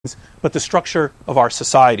but the structure of our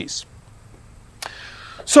societies.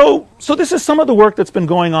 So this is some of the work that's been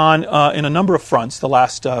going on in a number of fronts the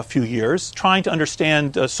last few years, trying to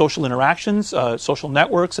understand social interactions, social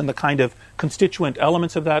networks, and the kind of constituent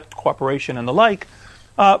elements of that, cooperation and the like.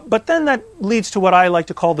 But then that leads to what I like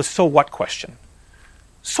to call the so what question.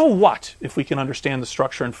 So what if we can understand the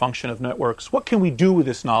structure and function of networks? What can we do with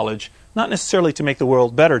this knowledge? Not necessarily to make the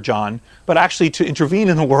world better, John, but actually to intervene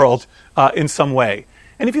in the world in some way.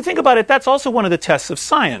 And if you think about it, that's also one of the tests of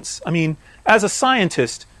science. I mean, as a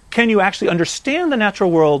scientist, can you actually understand the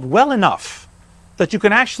natural world well enough that you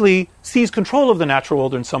can actually seize control of the natural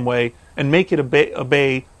world in some way and make it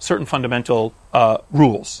obey certain fundamental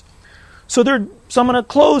rules? So I'm going to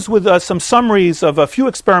close with some summaries of a few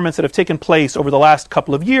experiments that have taken place over the last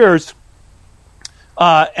couple of years,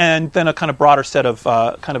 and then a kind of broader set of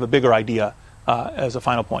kind of a bigger idea as a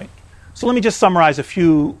final point. So let me just summarize a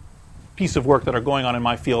few pieces of work that are going on in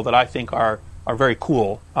my field that I think are very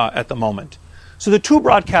cool at the moment. So the two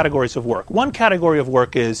broad categories of work. One category of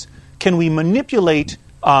work is, can we manipulate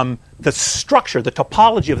the structure, the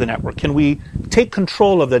topology of the network? Can we take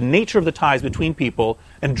control of the nature of the ties between people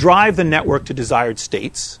and drive the network to desired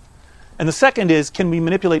states? And the second is, can we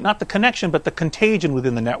manipulate not the connection, but the contagion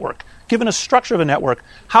within the network? Given a structure of a network,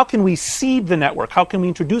 how can we seed the network? How can we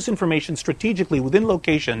introduce information strategically within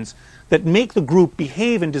locations that make the group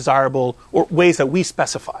behave in desirable or ways that we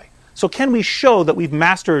specify? So can we show that we've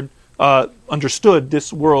understood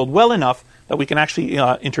this world well enough that we can actually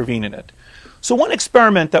intervene in it? So one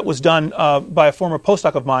experiment that was done by a former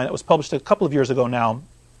postdoc of mine that was published a couple of years ago now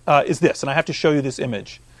is this, and I have to show you this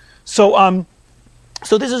image. So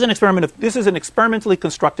this is an experiment. This is an experimentally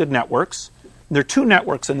constructed networks. There are two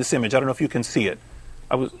networks in this image. I don't know if you can see it.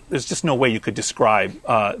 There's just no way you could describe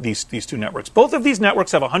these two networks. Both of these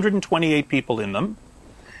networks have 128 people in them.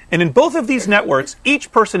 And in both of these networks,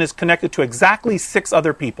 each person is connected to exactly 6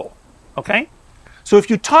 other people. Okay? So if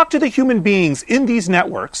you talk to the human beings in these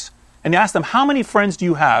networks and you ask them, how many friends do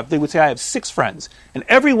you have? They would say, I have 6 friends. And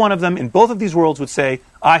every one of them in both of these worlds would say,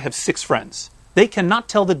 I have 6 friends. They cannot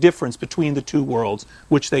tell the difference between the two worlds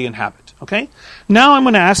which they inhabit. Okay? Now I'm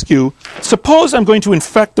going to ask you, suppose I'm going to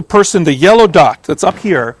infect the person, the yellow dot that's up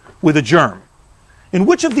here, with a germ. In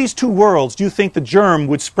which of these two worlds do you think the germ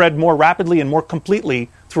would spread more rapidly and more completely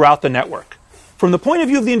throughout the network? From the point of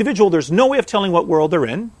view of the individual, there's no way of telling what world they're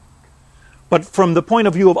in. But from the point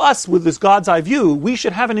of view of us, with this God's eye view, we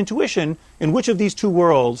should have an intuition in which of these two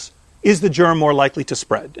worlds is the germ more likely to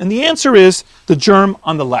spread. And the answer is the germ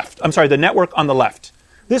on the left. I'm sorry, the network on the left.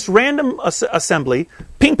 This random assembly,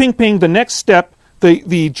 ping, ping, ping, the next step,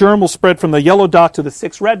 the germ will spread from the yellow dot to the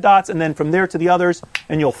 6 red dots, and then from there to the others,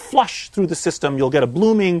 and you'll flush through the system. You'll get a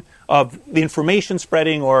blooming of the information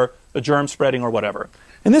spreading or the germ spreading or whatever.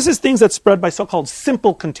 And this is things that spread by so-called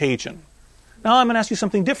simple contagion. Now I'm going to ask you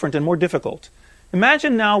something different and more difficult.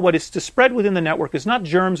 Imagine now what is to spread within the network is not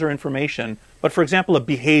germs or information, but for example, a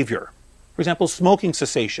behavior. For example, smoking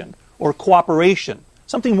cessation or cooperation,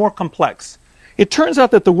 something more complex. It turns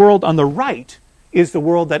out that the world on the right is the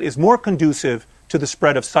world that is more conducive to the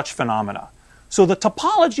spread of such phenomena. So the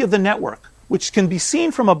topology of the network, which can be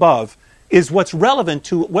seen from above, is what's relevant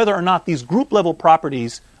to whether or not these group-level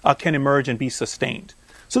properties can emerge and be sustained.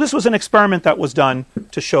 So this was an experiment that was done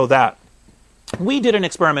to show that. We did an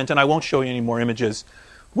experiment, and I won't show you any more images.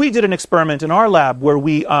 We did an experiment in our lab where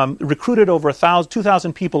we recruited over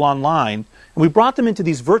 2,000 people online, and we brought them into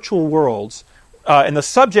these virtual worlds, and the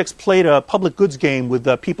subjects played a public goods game with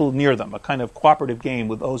the people near them, a kind of cooperative game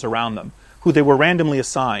with those around them, who they were randomly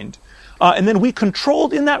assigned. And then we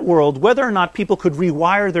controlled in that world whether or not people could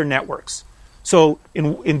rewire their networks. So,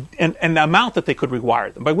 and the amount that they could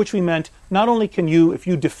rewire them, by which we meant not only can you, if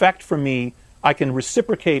you defect from me, I can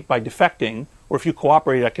reciprocate by defecting, or if you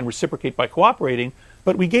cooperate, I can reciprocate by cooperating,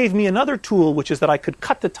 but we gave me another tool, which is that I could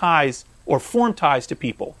cut the ties or form ties to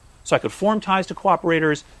people. So I could form ties to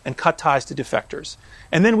cooperators and cut ties to defectors.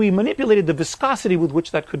 And then we manipulated the viscosity with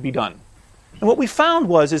which that could be done. And what we found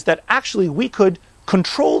is that actually we could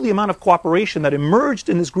control the amount of cooperation that emerged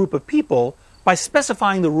in this group of people by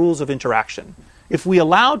specifying the rules of interaction. If we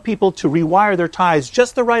allowed people to rewire their ties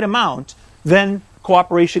just the right amount, then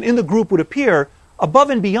cooperation in the group would appear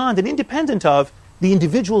above and beyond and independent of the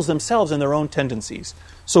individuals themselves and their own tendencies.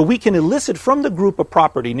 So we can elicit from the group a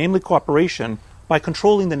property, namely cooperation, by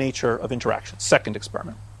controlling the nature of interaction. Second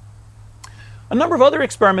experiment. A number of other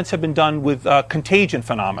experiments have been done with contagion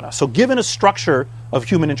phenomena. So given a structure of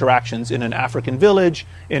human interactions in an African village,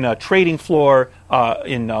 in a trading floor,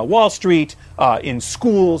 in Wall Street, in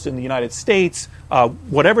schools in the United States,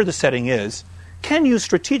 whatever the setting is, can you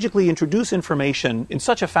strategically introduce information in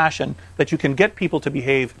such a fashion that you can get people to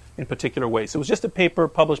behave in particular ways? It was just a paper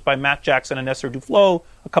published by Matt Jackson and Esther Duflo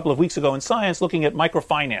a couple of weeks ago in Science looking at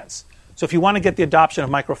microfinance. So if you want to get the adoption of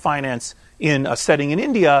microfinance in a setting in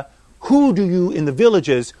India, who do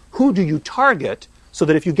you target so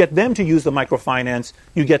that if you get them to use the microfinance,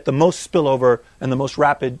 you get the most spillover and the most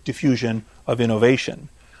rapid diffusion of innovation?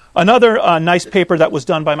 Another nice paper that was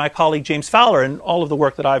done by my colleague James Fowler, and all of the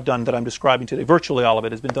work that I've done that I'm describing today, virtually all of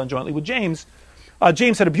it has been done jointly with James.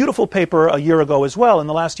 James had a beautiful paper a year ago as well, in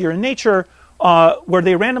the last year in Nature, where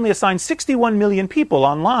they randomly assigned 61 million people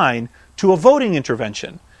online to a voting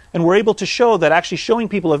intervention, and were able to show that actually showing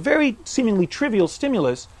people a very seemingly trivial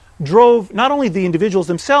stimulus drove not only the individuals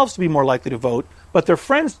themselves to be more likely to vote, but their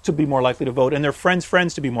friends to be more likely to vote, and their friends'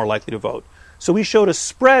 friends to be more likely to vote. So we showed a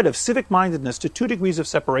spread of civic mindedness to 2 degrees of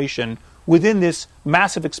separation within this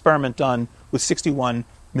massive experiment done with 61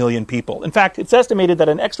 million people. In fact, it's estimated that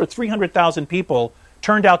an extra 300,000 people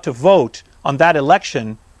turned out to vote on that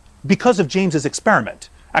election because of James's experiment.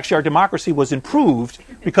 Actually, our democracy was improved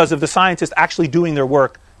because of the scientists actually doing their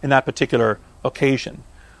work in that particular occasion.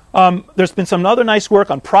 There's been some other nice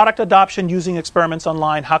work on product adoption using experiments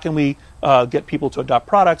online. How can we get people to adopt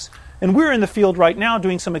products? And we're in the field right now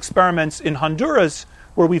doing some experiments in Honduras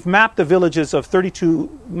where we've mapped the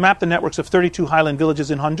networks of 32 highland villages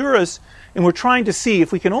in Honduras, and we're trying to see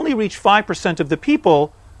if we can only reach 5% of the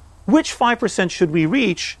people, which 5% should we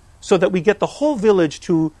reach so that we get the whole village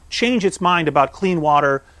to change its mind about clean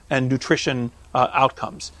water and nutrition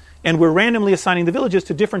outcomes. And we're randomly assigning the villages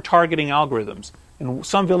to different targeting algorithms. In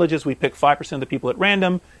some villages, we pick 5% of the people at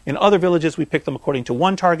random. In other villages, we pick them according to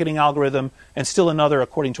one targeting algorithm, and still another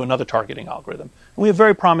according to another targeting algorithm. And we have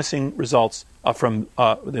very promising results from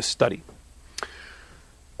this study.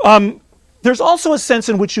 There's also a sense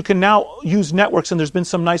in which you can now use networks, and there's been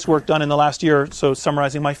some nice work done in the last year or so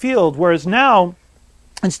summarizing my field, whereas now,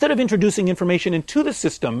 instead of introducing information into the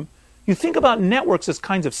system, you think about networks as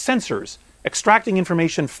kinds of sensors, extracting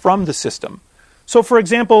information from the system. So, for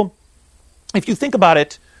example, if you think about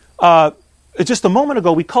it, just a moment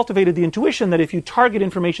ago, we cultivated the intuition that if you target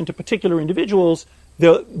information to particular individuals,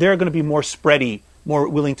 they're going to be more spready, more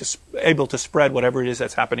able to spread whatever it is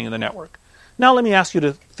that's happening in the network. Now let me ask you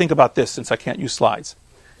to think about this, since I can't use slides.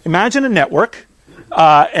 Imagine a network,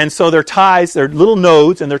 and so there are little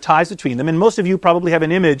nodes, and there are ties between them. And most of you probably have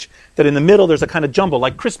an image that in the middle there's a kind of jumble,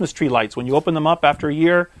 like Christmas tree lights. When you open them up after a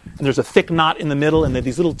year, and there's a thick knot in the middle, and there are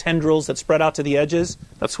these little tendrils that spread out to the edges.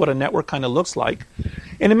 That's what a network kind of looks like.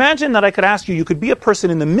 And imagine that I could ask you, you could be a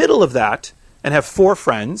person in the middle of that and have 4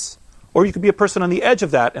 friends, or you could be a person on the edge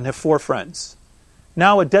of that and have 4 friends.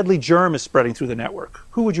 Now a deadly germ is spreading through the network.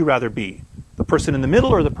 Who would you rather be? The person in the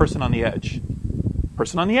middle or the person on the edge?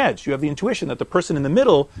 Person on the edge. You have the intuition that the person in the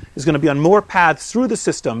middle is going to be on more paths through the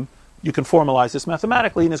system. You can formalize this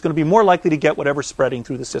mathematically, and is going to be more likely to get whatever's spreading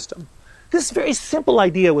through the system. This very simple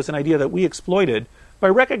idea was an idea that we exploited by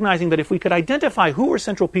recognizing that if we could identify who were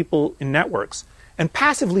central people in networks and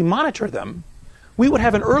passively monitor them, we would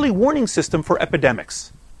have an early warning system for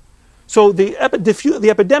epidemics. So the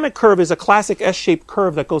epidemic curve is a classic S-shaped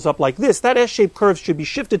curve that goes up like this. That S-shaped curve should be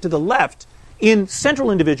shifted to the left in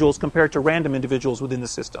central individuals compared to random individuals within the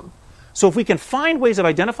system. So if we can find ways of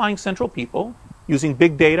identifying central people using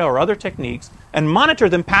big data or other techniques and monitor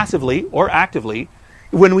them passively or actively,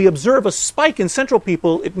 when we observe a spike in central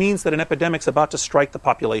people, it means that an epidemic is about to strike the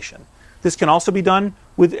population. This can also be done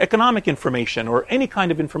with economic information or any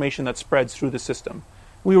kind of information that spreads through the system.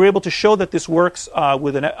 We were able to show that this works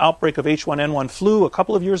with an outbreak of H1N1 flu a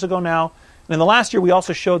couple of years ago now. And in the last year, we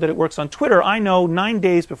also showed that it works on Twitter. I know 9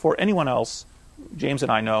 days before anyone else, James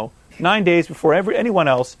and I know, 9 days before anyone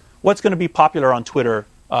else, what's going to be popular on Twitter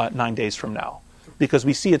 9 days from now. Because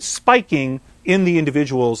we see it spiking in the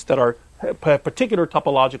individuals that are particular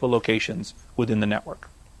topological locations within the network.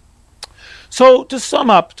 So to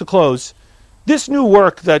sum up, to close, this new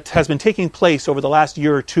work that has been taking place over the last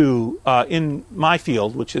year or two in my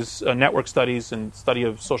field, which is network studies and study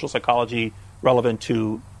of social psychology relevant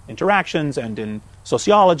to interactions, and in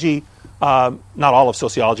sociology, not all of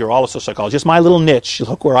sociology or all of social psychology, just my little niche,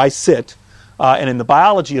 look where I sit, and in the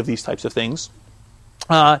biology of these types of things,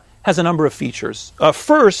 has a number of features.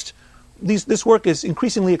 First, this work is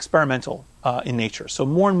increasingly experimental in nature. So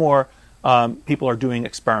more and more people are doing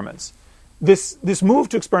experiments. This move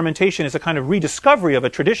to experimentation is a kind of rediscovery of a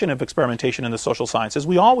tradition of experimentation in the social sciences.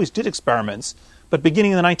 We always did experiments, but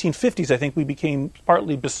beginning in the 1950s, I think we became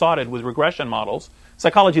partly besotted with regression models.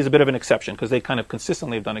 Psychology is a bit of an exception because they kind of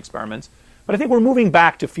consistently have done experiments. But I think we're moving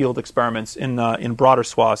back to field experiments in broader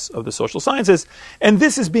swaths of the social sciences. And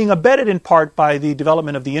this is being abetted in part by the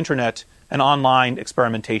development of the internet and online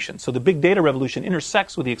experimentation. So the big data revolution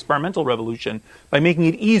intersects with the experimental revolution by making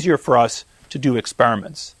it easier for us to do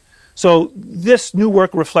experiments. So this new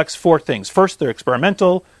work reflects four things. First, they're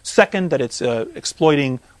experimental. Second, that it's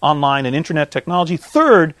exploiting online and internet technology.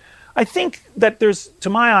 Third, I think that there's, to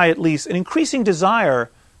my eye at least, an increasing desire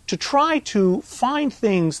to try to find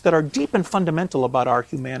things that are deep and fundamental about our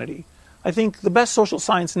humanity. I think the best social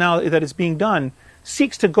science now that is being done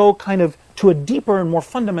seeks to go kind of to a deeper and more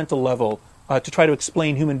fundamental level to try to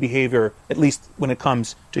explain human behavior, at least when it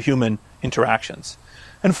comes to human interactions.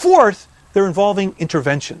 And fourth, they're involving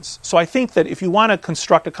interventions. So I think that if you want to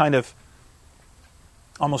construct a kind of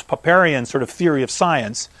almost Popperian sort of theory of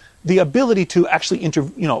science, the ability to actually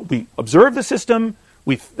we observe the system,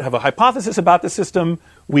 we have a hypothesis about the system,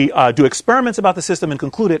 we do experiments about the system and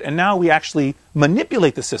conclude it, and now we actually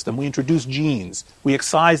manipulate the system. We introduce genes, we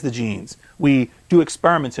excise the genes, we do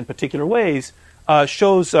experiments in particular ways,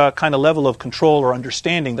 shows a kind of level of control or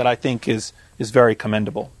understanding that I think is very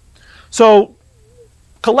commendable. So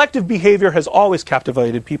collective behavior has always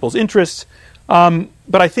captivated people's interests,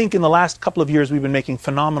 but I think in the last couple of years we've been making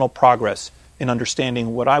phenomenal progress in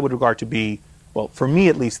understanding what I would regard to be, well, for me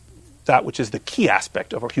at least, that which is the key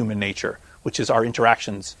aspect of our human nature, which is our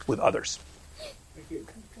interactions with others. Thank you.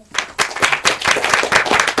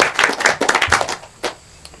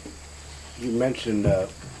 You mentioned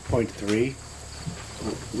point 3.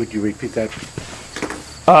 Would you repeat that?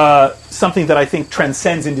 Something that I think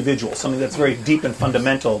transcends individuals, something that's very deep and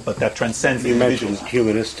fundamental, but that transcends individuals. You mentioned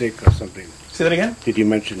humanistic or something. Say that again? Did you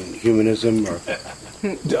mention humanism? Or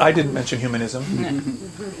I didn't mention humanism.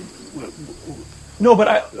 No,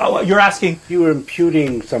 but you're asking... You were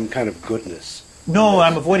imputing some kind of goodness. No,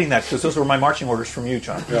 I'm avoiding that because those were my marching orders from you,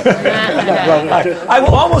 John. I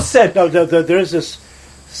almost said... No, there's this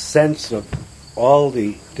sense of all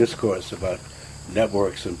the discourse about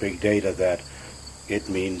networks and big data that it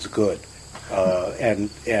means good. And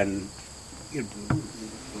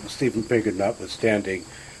Steven Pinker notwithstanding,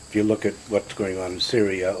 if you look at what's going on in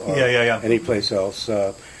Syria or any place else,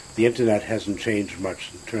 the Internet hasn't changed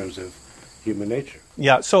much in terms of human nature.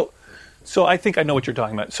 Yeah, so I think I know what you're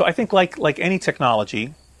talking about. So I think like any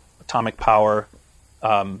technology, atomic power,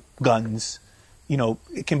 guns,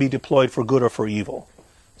 it can be deployed for good or for evil.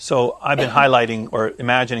 So I've been highlighting or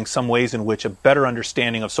imagining some ways in which a better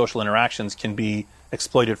understanding of social interactions can be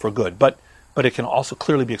exploited for good, but it can also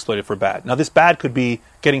clearly be exploited for bad. Now, this bad could be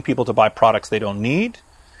getting people to buy products they don't need.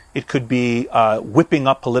 It could be whipping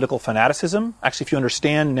up political fanaticism. Actually, if you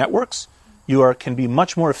understand networks, you can be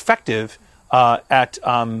much more effective at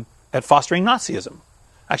fostering Nazism.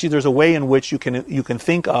 Actually, there's a way in which you can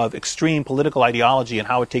think of extreme political ideology and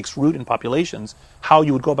how it takes root in populations, how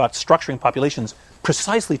you would go about structuring populations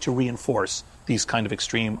precisely to reinforce these kind of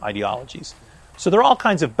extreme ideologies. So there are all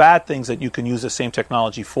kinds of bad things that you can use the same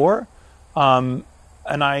technology for, and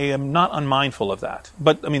I am not unmindful of that.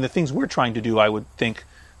 But, I mean, the things we're trying to do, I would think,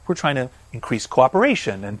 we're trying to increase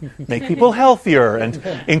cooperation and make people healthier and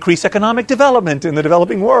increase economic development in the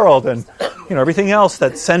developing world and everything else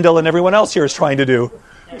that Sendel and everyone else here is trying to do.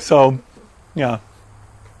 So, yeah.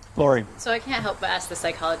 Lori. So I can't help but ask the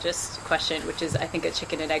psychologist question, which is, I think, a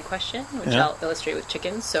chicken and egg question, which I'll illustrate with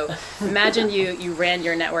chickens. So imagine you ran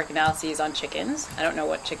your network analyses on chickens. I don't know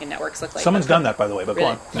what chicken networks look like. Someone's done that, by the way, but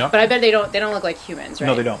really? Go on. But I bet they don't look like humans, right?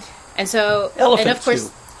 No, they don't. And so, Elephants and of course,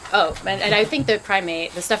 do. Oh, and I think the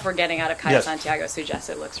primate, the stuff we're getting out of Kaya Santiago suggests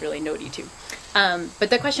it looks really notey too. But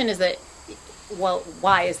the question is that, well,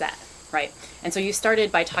 why is that, right? And so you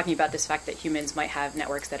started by talking about this fact that humans might have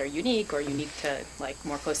networks that are unique or unique to like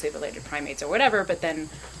more closely related primates or whatever, but then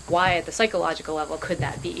why at the psychological level could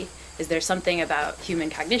that be? Is there something about human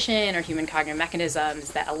cognition or human cognitive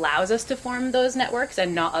mechanisms that allows us to form those networks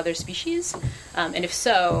and not other species? And if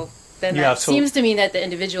so, then that seems to mean that the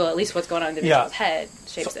individual, at least what's going on in the individual's head,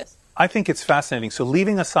 shapes this. I think it's fascinating. So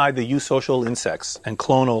leaving aside the eusocial insects and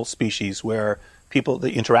clonal species where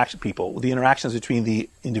the interactions between the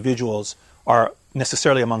individuals are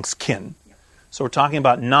necessarily amongst kin. So we're talking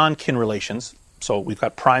about non-kin relations. So we've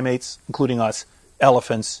got primates, including us,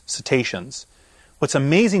 elephants, cetaceans. What's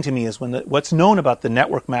amazing to me is what's known about the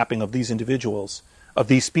network mapping of these individuals, of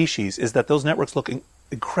these species, is that those networks look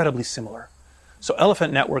incredibly similar. So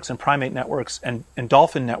elephant networks and primate networks and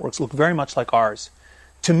dolphin networks look very much like ours.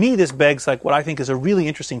 To me, this begs like what I think is a really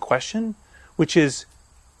interesting question, which is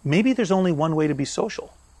maybe there's only one way to be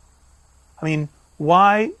social. I mean,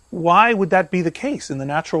 why would that be the case in the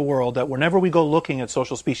natural world, that whenever we go looking at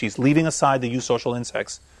social species, leaving aside the eusocial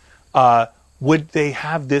insects, would they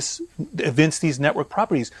have evince these network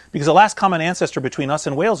properties? Because the last common ancestor between us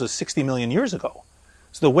and whales is 60 million years ago.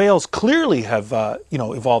 So the whales clearly have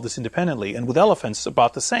evolved this independently, and with elephants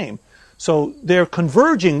about the same. So they're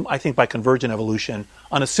converging, I think, by convergent evolution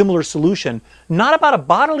on a similar solution, not about a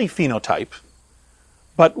bodily phenotype,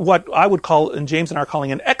 but what I would call, and James and I are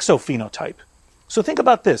calling, an exophenotype. So think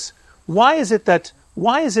about this. Why is it that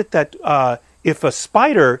if a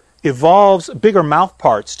spider evolves bigger mouth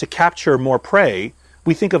parts to capture more prey,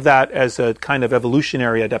 we think of that as a kind of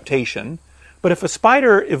evolutionary adaptation. But if a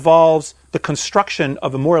spider evolves the construction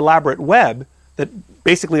of a more elaborate web that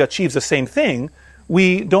basically achieves the same thing,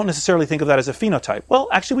 we don't necessarily think of that as a phenotype. Well,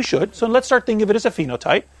 actually we should. So let's start thinking of it as a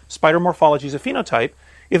phenotype. Spider morphology is a phenotype.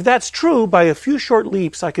 If that's true, by a few short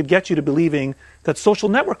leaps, I could get you to believing that social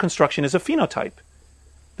network construction is a phenotype.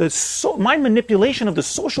 My manipulation of the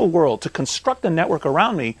social world to construct a network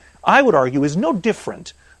around me, I would argue, is no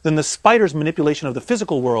different than the spider's manipulation of the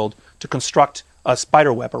physical world to construct a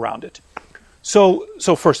spider web around it. So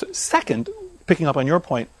first. Second, picking up on your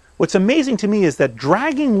point, what's amazing to me is that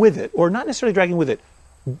dragging with it, or not necessarily dragging with it,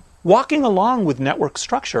 walking along with network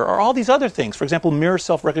structure are all these other things. For example, mirror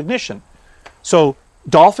self-recognition. So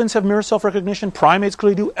dolphins have mirror self-recognition, primates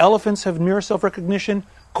clearly do, elephants have mirror self-recognition,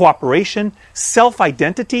 cooperation,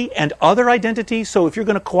 self-identity, and other identity. So if you're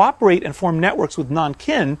going to cooperate and form networks with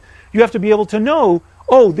non-kin, you have to be able to know,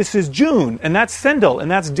 oh, this is June, and that's Sendel, and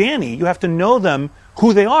that's Danny. You have to know them,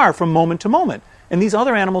 who they are from moment to moment. And these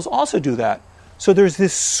other animals also do that. So there's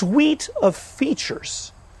this suite of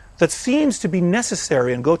features that seems to be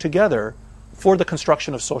necessary and go together for the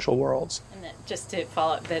construction of social worlds. And then just to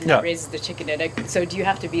follow up, then that raises the chicken and egg. So do you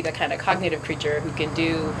have to be the kind of cognitive creature who can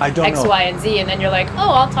do X, Y, and Z, and then you're like,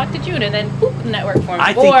 oh, I'll talk to June, and then boop, the network forms?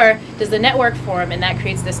 Or does the network form and that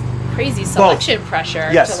creates this crazy selection pressure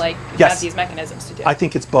to have these mechanisms to do it? I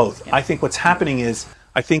think it's both. Yeah. I think what's happening is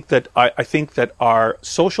I think that our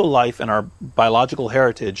social life and our biological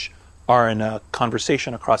heritage are in a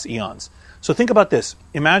conversation across eons. So think about this.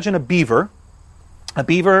 Imagine a beaver. A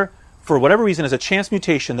beaver, for whatever reason, has a chance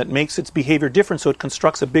mutation that makes its behavior different, so it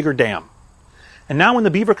constructs a bigger dam. And now when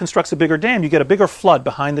the beaver constructs a bigger dam, you get a bigger flood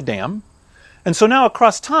behind the dam. And so now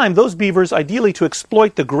across time, those beavers, ideally to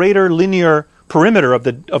exploit the greater linear perimeter of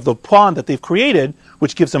the pond that they've created,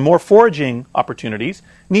 which gives them more foraging opportunities,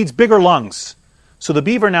 needs bigger lungs. So the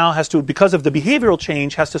beaver now has to, because of the behavioral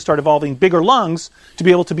change, has to start evolving bigger lungs to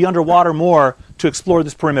be able to be underwater more to explore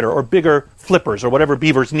this perimeter, or bigger flippers, or whatever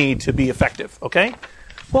beavers need to be effective, okay?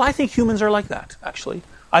 Well, I think humans are like that, actually.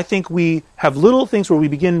 I think we have little things where we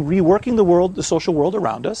begin reworking the world, the social world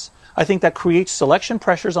around us. I think that creates selection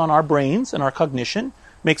pressures on our brains and our cognition,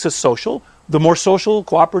 makes us social. The more social,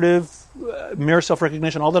 cooperative, mirror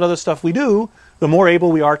self-recognition, all that other stuff we do, the more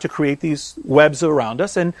able we are to create these webs around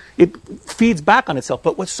us, and it feeds back on itself.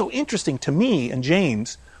 But what's so interesting to me and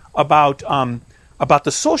James about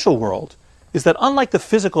the social world is that unlike the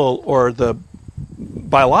physical or the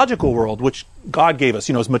biological world, which God gave us,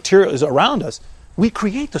 as material is around us, we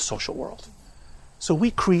create the social world. So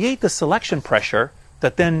we create the selection pressure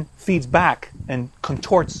that then feeds back and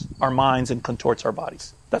contorts our minds and contorts our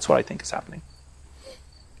bodies. That's what I think is happening.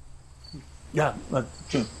 Yeah,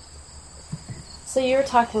 June. So you were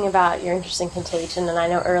talking about your interest in contagion, and I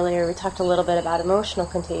know earlier we talked a little bit about emotional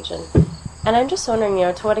contagion. And I'm just wondering,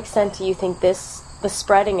 to what extent do you think the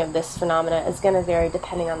spreading of this phenomena is going to vary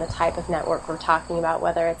depending on the type of network we're talking about,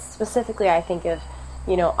 whether it's specifically, I think of,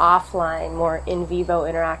 offline, more in vivo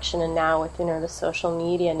interaction, and now with, the social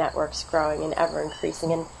media networks growing and ever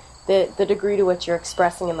increasing, and the degree to which you're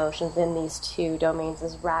expressing emotions in these two domains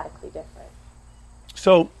is radically different.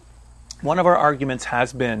 So one of our arguments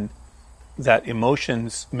has been that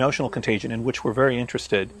emotional contagion, in which we're very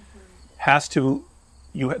interested, there has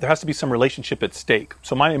to be some relationship at stake.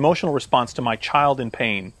 So my emotional response to my child in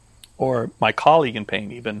pain, or my colleague in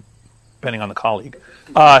pain even, depending on the colleague,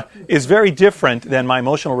 is very different than my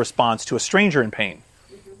emotional response to a stranger in pain.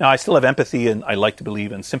 Now, I still have empathy, and I like to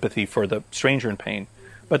believe in sympathy for the stranger in pain,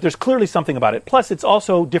 but there's clearly something about it. Plus, it's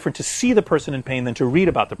also different to see the person in pain than to read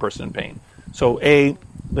about the person in pain. So A,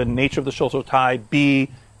 the nature of the social tie, B,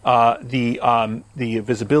 the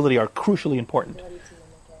visibility are crucially important.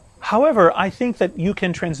 However, I think that you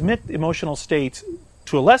can transmit emotional states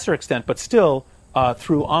to a lesser extent, but still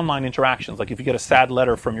through online interactions. Like if you get a sad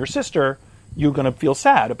letter from your sister, you're going to feel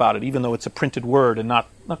sad about it, even though it's a printed word and not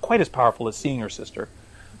quite as powerful as seeing your sister.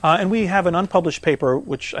 And we have an unpublished paper,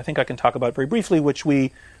 which I think I can talk about very briefly, which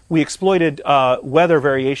we we exploited weather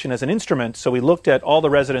variation as an instrument. So we looked at all the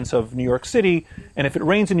residents of New York City, and if it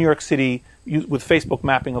rains in New York City, with Facebook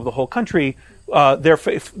mapping of the whole country, their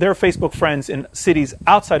Facebook friends in cities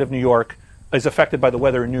outside of New York is affected by the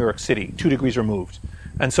weather in New York City, 2 degrees removed.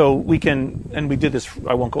 And so we did this,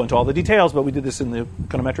 I won't go into all the details, but we did this in the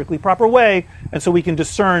econometrically proper way, and so we can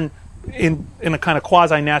discern in a kind of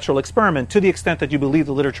quasi-natural experiment, to the extent that you believe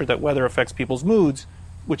the literature that weather affects people's moods,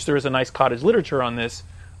 which there is a nice cottage literature on this,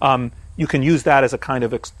 you can use that as a kind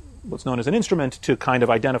of what's known as an instrument to kind of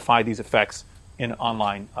identify these effects in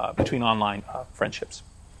online between online friendships.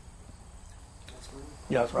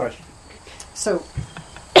 Yeah, that's a question. So,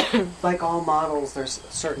 like all models, there's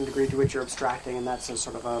a certain degree to which you're abstracting, and that's a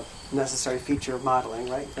sort of a necessary feature of modeling,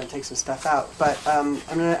 right? You're going to take some stuff out. But,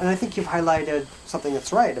 and I think you've highlighted something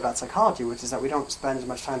that's right about psychology, which is that we don't spend as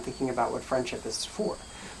much time thinking about what friendship is for.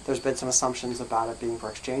 There's been some assumptions about it being for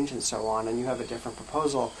exchange and so on, and you have a different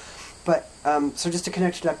proposal. But, so just to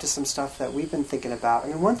connect it up to some stuff that we've been thinking about, I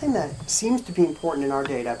mean, one thing that seems to be important in our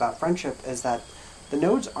data about friendship is that the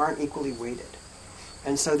nodes aren't equally weighted.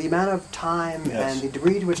 And so the amount of time and the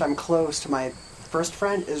degree to which I'm close to my first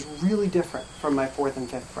friend is really different from my fourth and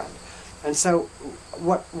fifth friend. And so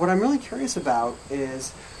what I'm really curious about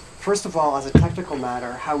is, first of all, as a technical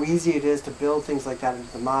matter, how easy it is to build things like that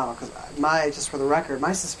into the model. Because just for the record,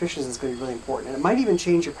 my suspicion is it's going to be really important. And it might even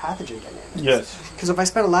change your pathogen dynamics. Yes. Because if I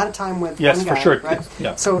spend a lot of time with one guy, for sure. Right?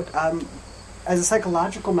 Yeah. So as a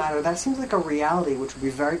psychological matter, that seems like a reality which would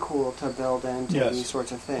be very cool to build into these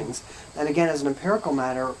sorts of things. And again, as an empirical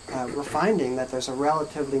matter, we're finding that there's a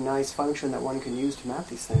relatively nice function that one can use to map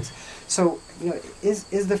these things. So,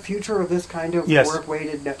 is the future of this kind of work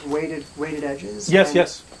weighted edges?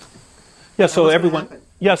 Yes. Yeah. So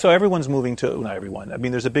everyone's moving to, not everyone. I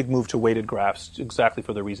mean, there's a big move to weighted graphs, exactly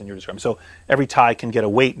for the reason you're describing. So every tie can get a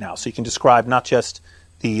weight now. So you can describe not just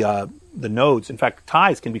the nodes. In fact,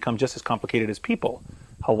 ties can become just as complicated as people.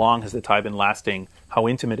 How long has the tie been lasting? How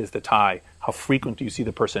intimate is the tie? How frequent do you see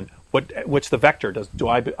the person? What's the vector? Do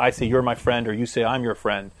I say you're my friend, or you say I'm your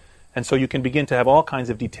friend? And so you can begin to have all kinds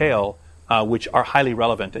of detail which are highly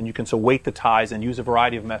relevant, and you can so weight the ties and use a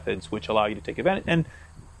variety of methods which allow you to take advantage. And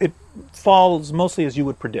it falls mostly as you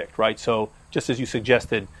would predict, right? So just as you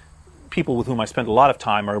suggested, people with whom I spend a lot of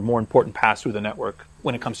time are more important pass through the network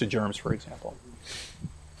when it comes to germs, for example.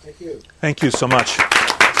 Thank you. Thank you so much.